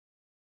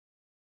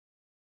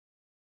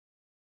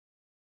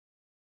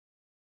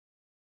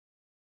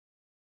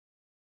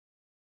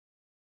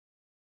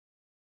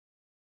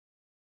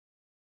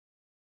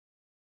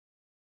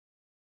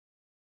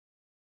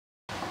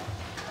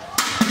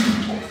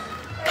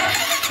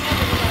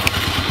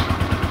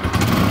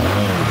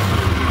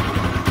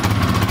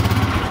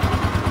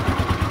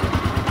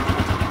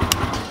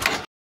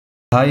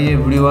Hi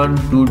everyone,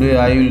 today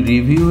I will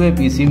review a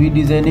PCB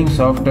designing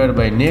software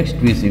by Next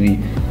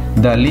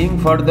PCB. The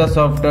link for the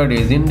software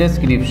is in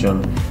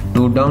description.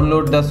 To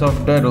download the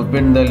software,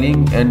 open the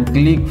link and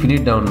click free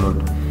download.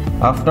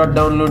 After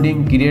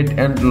downloading, create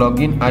and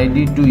login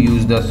ID to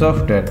use the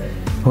software.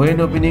 When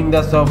opening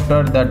the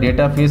software, the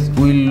database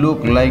will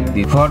look like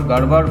this. For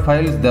garbage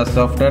files, the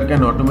software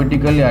can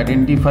automatically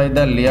identify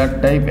the layer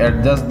type,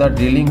 adjust the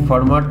drilling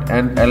format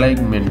and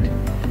alignment.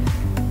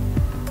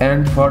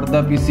 And for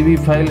the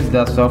PCB files,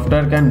 the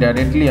software can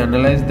directly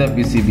analyze the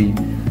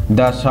PCB.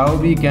 The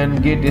SAUB can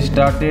get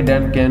started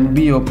and can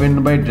be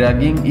opened by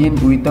dragging in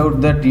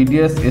without the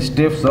tedious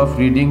steps of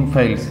reading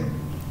files.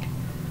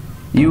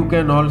 You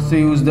can also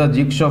use the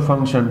jigsaw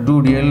function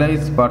to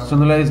realize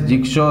personalized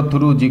jigsaw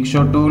through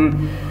jigsaw tool.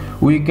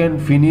 We can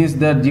finish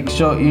the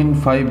jigsaw in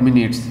 5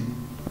 minutes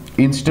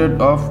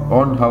instead of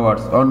on hours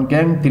on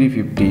CAN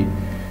 350.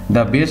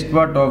 The best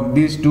part of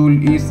this tool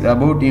is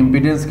about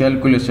impedance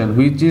calculation,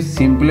 which is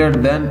simpler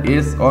than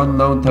S on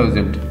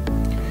 9000.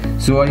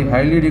 So I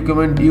highly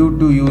recommend you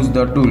to use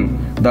the tool.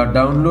 The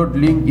download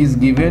link is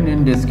given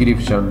in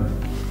description.